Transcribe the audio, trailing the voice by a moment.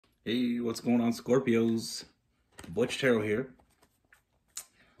Hey, what's going on, Scorpios? Butch here.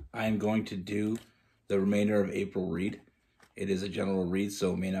 I am going to do the remainder of April read. It is a general read,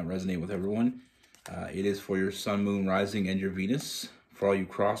 so it may not resonate with everyone. It is for your Sun, Moon, Rising, and your Venus. For all you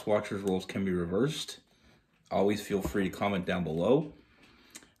cross-watchers, roles can be reversed. Always feel free to comment down below.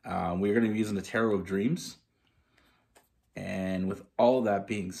 We're going to be using the Tarot of Dreams. And with all that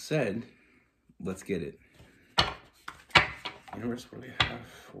being said, let's get it. Universe, what do we have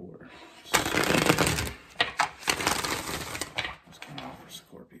for what's going on for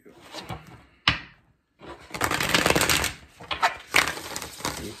Scorpio?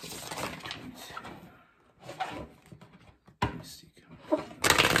 April 2022. Let me see.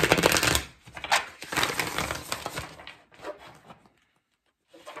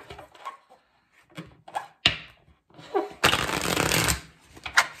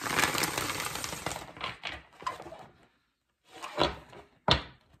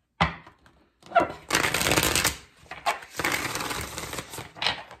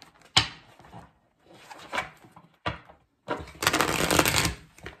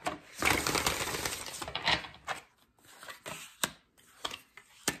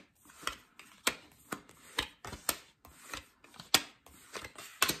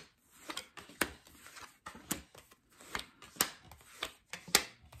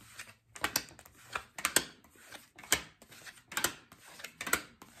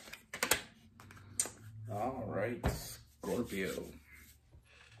 All right, Scorpio.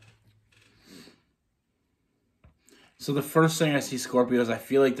 So the first thing I see, Scorpio, is I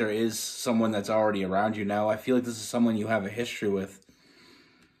feel like there is someone that's already around you now. I feel like this is someone you have a history with.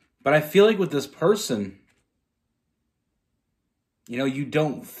 But I feel like with this person, you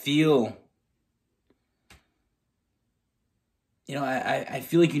don't feel... I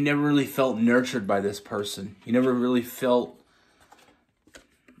feel like you never really felt nurtured by this person. You never really felt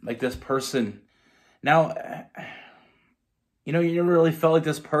like this person... Now, you never really felt like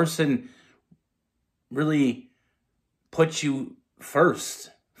this person really put you first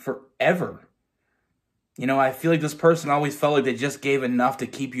forever. I feel like this person always felt like they just gave enough to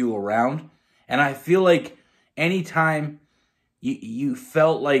keep you around. And I feel like anytime you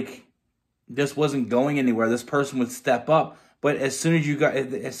felt like this wasn't going anywhere, this person would step up. But as soon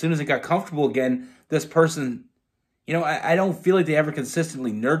as it got comfortable again, this person, I don't feel like they ever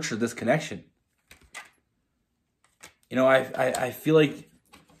consistently nurtured this connection. I feel like,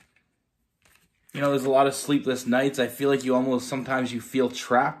 there's a lot of sleepless nights. I feel like sometimes you feel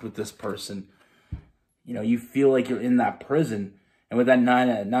trapped with this person. You feel like you're in that prison. And with that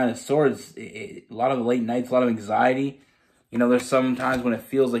nine of swords, a lot of late nights, a lot of anxiety. There's some times when it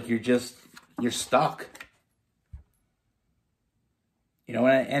feels like you're stuck.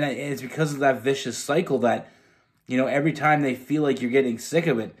 And it's because of that vicious cycle that, every time they feel like you're getting sick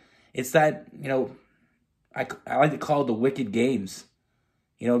of it, it's that, I like to call it the wicked games,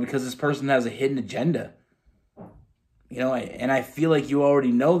 because this person has a hidden agenda, and I feel like you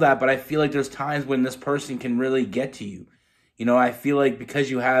already know that, but I feel like there's times when this person can really get to you. I feel like because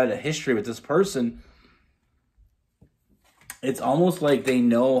you had a history with this person, it's almost like they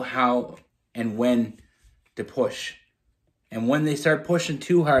know how and when to push. And when they start pushing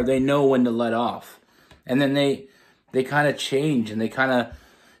too hard, they know when to let off. And then they kind of change and they kind of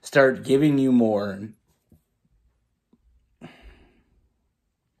start giving you more.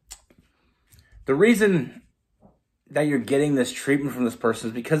 The reason that you're getting this treatment from this person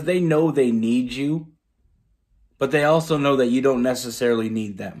is because they know they need you, but they also know that you don't necessarily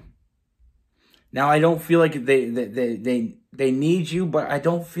need them. Now, I don't feel like they need you, but I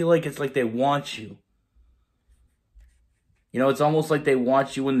don't feel like it's like they want you. It's almost like they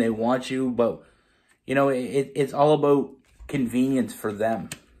want you when they want you, but, it's all about convenience for them.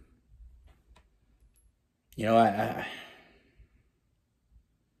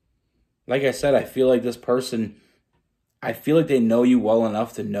 Like I said, I feel like this person, I feel like they know you well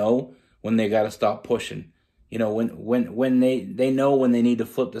enough to know when they got to stop pushing. When they know when they need to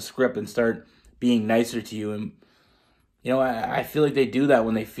flip the script and start being nicer to you. And, I feel like they do that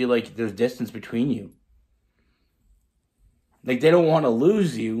when they feel like there's distance between you. Like, they don't want to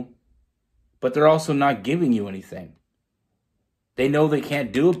lose you, but they're also not giving you anything. They know they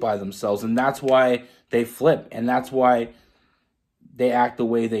can't do it by themselves, and that's why they flip, and that's why they act the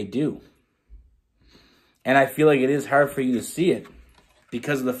way they do. And I feel like it is hard for you to see it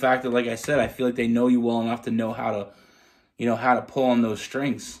because of the fact that, like I said, I feel like they know you well enough to know how to pull on those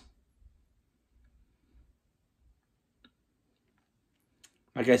strings.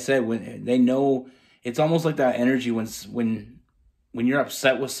 Like I said, when they know, it's almost like that energy when you're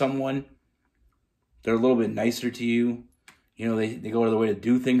upset with someone, they're a little bit nicer to you. You know, they go out of their way to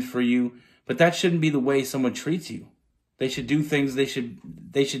do things for you. But that shouldn't be the way someone treats you. They should do things, they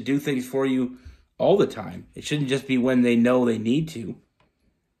should do things for you all the time. It shouldn't just be when they know they need to.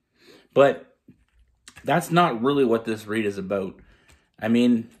 But that's not really what this read is about. I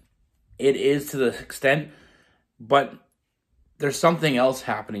mean, it is to the extent, but there's something else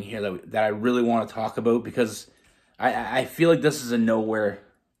happening here that I really want to talk about, because I feel like this is a nowhere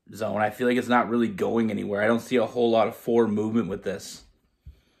zone. I feel like it's not really going anywhere. I don't see a whole lot of forward movement with this.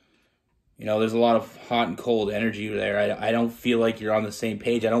 You know, there's a lot of hot and cold energy there. I don't feel like you're on the same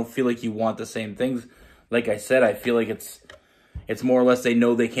page. I don't feel like you want the same things. Like I said, I feel like it's more or less they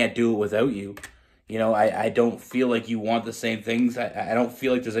know they can't do it without you. You know, I don't feel like you want the same things. I don't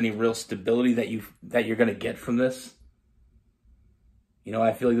feel like there's any real stability that you're going to get from this. You know,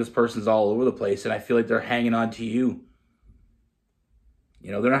 I feel like this person's all over the place, and I feel like they're hanging on to you.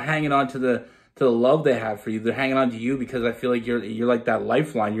 You know, they're not hanging on to the love they have for you. They're hanging on to you because I feel like you're like that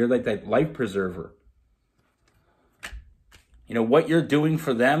lifeline. You're like that life preserver. You know, what you're doing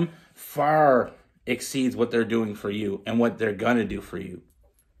for them far exceeds what they're doing for you and what they're going to do for you.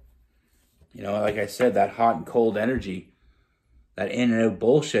 You know, like I said, that hot and cold energy, that in and out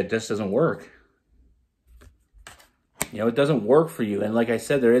bullshit just doesn't work. You know, it doesn't work for you. And like I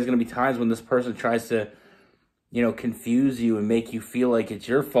said, there is going to be times when this person tries to, you know, confuse you and make you feel like it's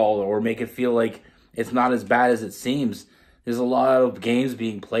your fault, or make it feel like it's not as bad as it seems. There's a lot of games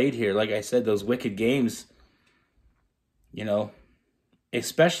being played here. Like I said, those wicked games, you know,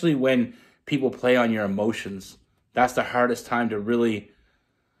 especially when people play on your emotions. That's the hardest time to really,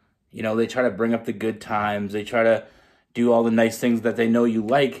 you know, they try to bring up the good times. They try to do all the nice things that they know you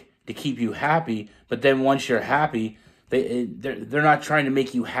like to keep you happy. But then once you're happy, they're not trying to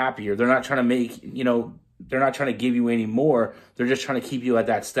make you happier. They're not trying to make, you know, they're not trying to give you any more. They're just trying to keep you at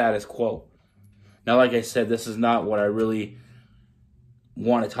that status quo. Now, like I said, this is not what I really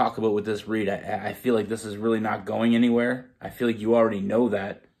want to talk about with this read. I feel like this is really not going anywhere. I feel like you already know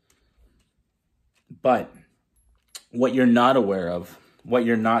that. But what you're not aware of, what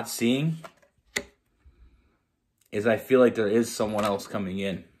you're not seeing, is I feel like there is someone else coming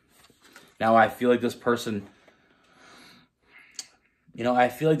in. Now, I feel like this person, you know, I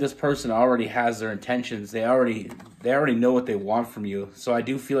feel like this person already has their intentions. They already know what they want from you. So I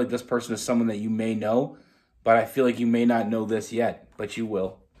do feel like this person is someone that you may know, but I feel like you may not know this yet, but you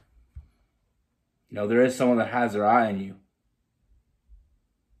will. You know, there is someone that has their eye on you.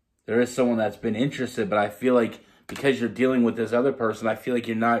 There is someone that's been interested, but I feel like because you're dealing with this other person, I feel like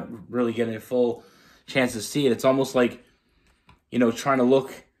you're not really getting a full chance to see it. It's almost like, you know, trying to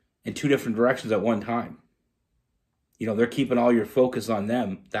look in two different directions at one time. You know, they're keeping all your focus on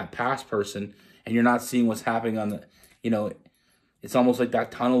them, that past person, and you're not seeing what's happening on the, you know, it's almost like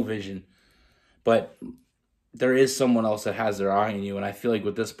that tunnel vision. But there is someone else that has their eye on you, and I feel like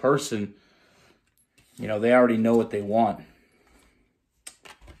with this person, you know, they already know what they want.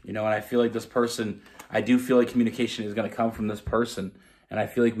 You know, and I feel like this person, I do feel like communication is going to come from this person, and I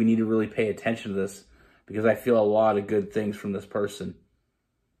feel like we need to really pay attention to this, because I feel a lot of good things from this person.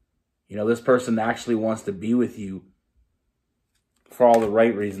 You know, this person actually wants to be with you for all the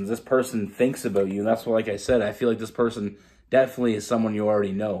right reasons. This person thinks about you. And that's why, like I said, I feel like this person definitely is someone you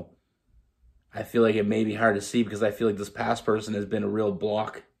already know. I feel like it may be hard to see because I feel like this past person has been a real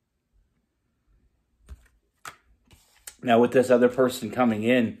block. Now, with this other person coming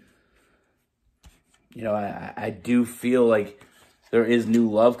in, you know, I do feel like there is new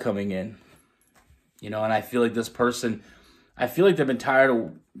love coming in. You know, and I feel like this person, I feel like they've been tired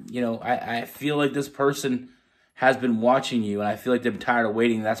of, you know, I feel like this person has been watching you, and I feel like they've been tired of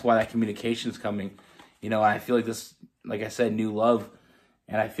waiting. That's why that communication is coming. You know, I feel like this, like I said, new love,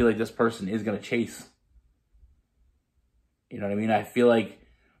 and I feel like this person is going to chase. You know what I mean? I feel like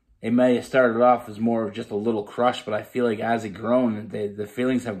it may have started off as more of just a little crush, but I feel like as it grown, the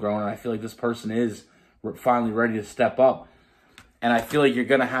feelings have grown, and I feel like this person is finally ready to step up. And I feel like you're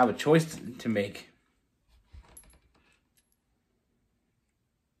going to have a choice to make.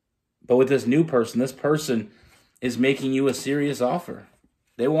 But with this new person, this person is making you a serious offer.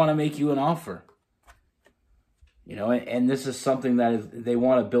 They want to make you an offer. You know, and this is something that is, they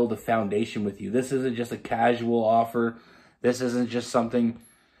want to build a foundation with you. This isn't just a casual offer. This isn't just something,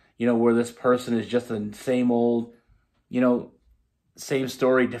 you know, where this person is just the same old, you know, same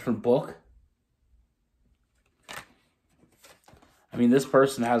story, different book. I mean, this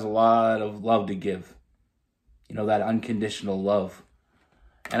person has a lot of love to give. You know, that unconditional love.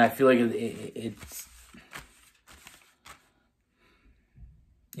 And I feel like it's,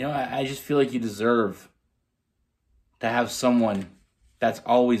 you know, I just feel like you deserve to have someone that's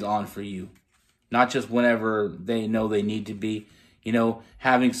always on for you. not just whenever they know they need to be. You know,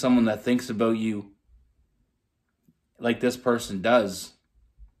 having someone that thinks about you like this person does.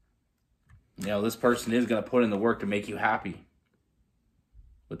 You know, this person is going to put in the work to make you happy.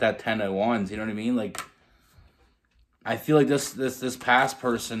 With that 10 of wands, you know what I mean? Like, I feel like this past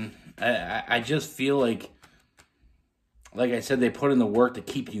person, I just feel like I said, they put in the work to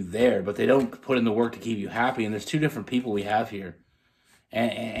keep you there, but they don't put in the work to keep you happy. And there's two different people we have here.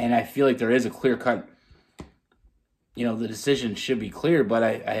 And I feel like there is a clear cut, you know, the decision should be clear, but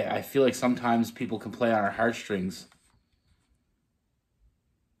I feel like sometimes people can play on our heartstrings.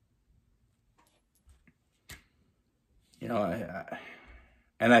 You know,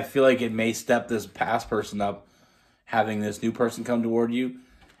 and I feel like it may step this past person up, having this new person come toward you,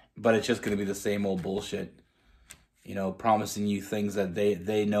 but it's just going to be the same old bullshit. You know, promising you things that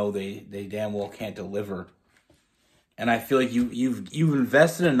they know they damn well can't deliver. And I feel like you've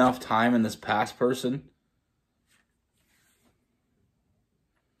invested enough time in this past person.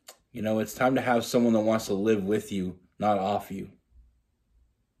 You know, it's time to have someone that wants to live with you, not off you.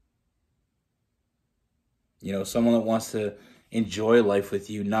 You know, someone that wants to enjoy life with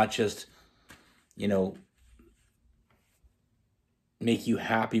you, not just, you know, make you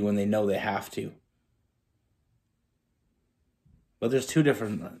happy when they know they have to. But there's two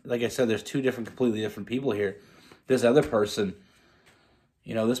different, like I said, there's two different, completely different people here. This other person,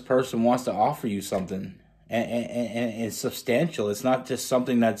 you know, this person wants to offer you something, and it's substantial. It's not just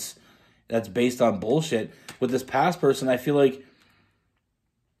something that's based on bullshit. With this past person, I feel like,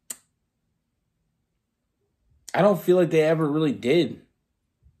 I don't feel like they ever really did.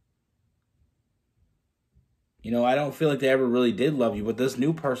 You know, I don't feel like they ever really did love you. But this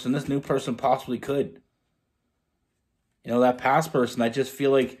new person possibly could. You know, that past person, I just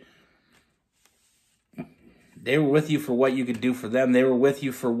feel like they were with you for what you could do for them. They were with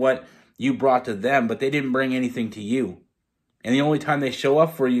you for what you brought to them, but they didn't bring anything to you. And the only time they show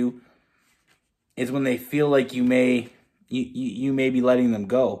up for you is when they feel like you may be letting them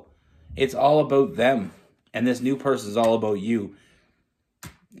go. It's all about them. And this new person is all about you.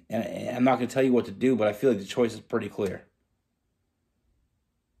 And I'm not going to tell you what to do, but I feel like the choice is pretty clear.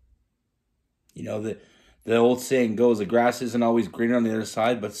 You know, the old saying goes, the grass isn't always greener on the other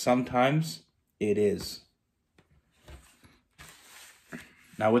side, but sometimes it is.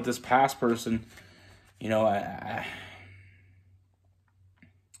 Now, with this past person, you know, I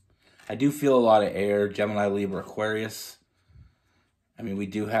do feel a lot of air, Gemini, Libra, Aquarius. I mean, we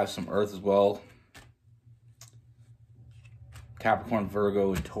do have some earth as well. Capricorn,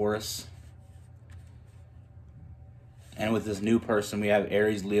 Virgo, and Taurus. And with this new person, we have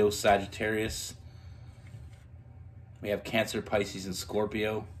Aries, Leo, Sagittarius. We have Cancer, Pisces, and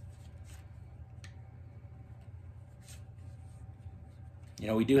Scorpio. You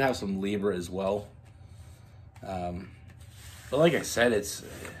know, we do have some Libra as well. But like I said,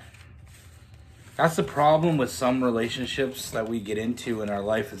 that's the problem with some relationships that we get into in our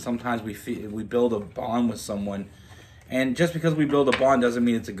life. And sometimes we build a bond with someone. And just because we build a bond doesn't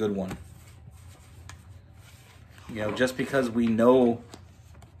mean it's a good one. You know, just because we know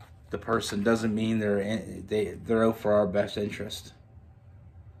the person doesn't mean they're out for our best interest.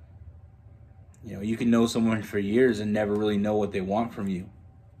 You know, you can know someone for years and never really know what they want from you.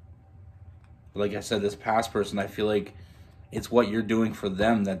 But like I said, this past person, I feel like it's what you're doing for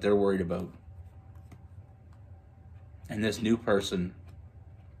them that they're worried about. And this new person,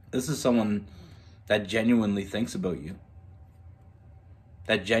 this is someone that genuinely thinks about you.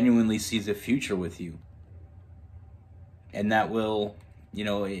 That genuinely sees a future with you. And that will, you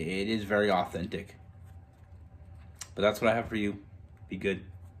know, it is very authentic. But that's what I have for you. Be good.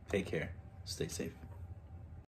 Take care. Stay safe.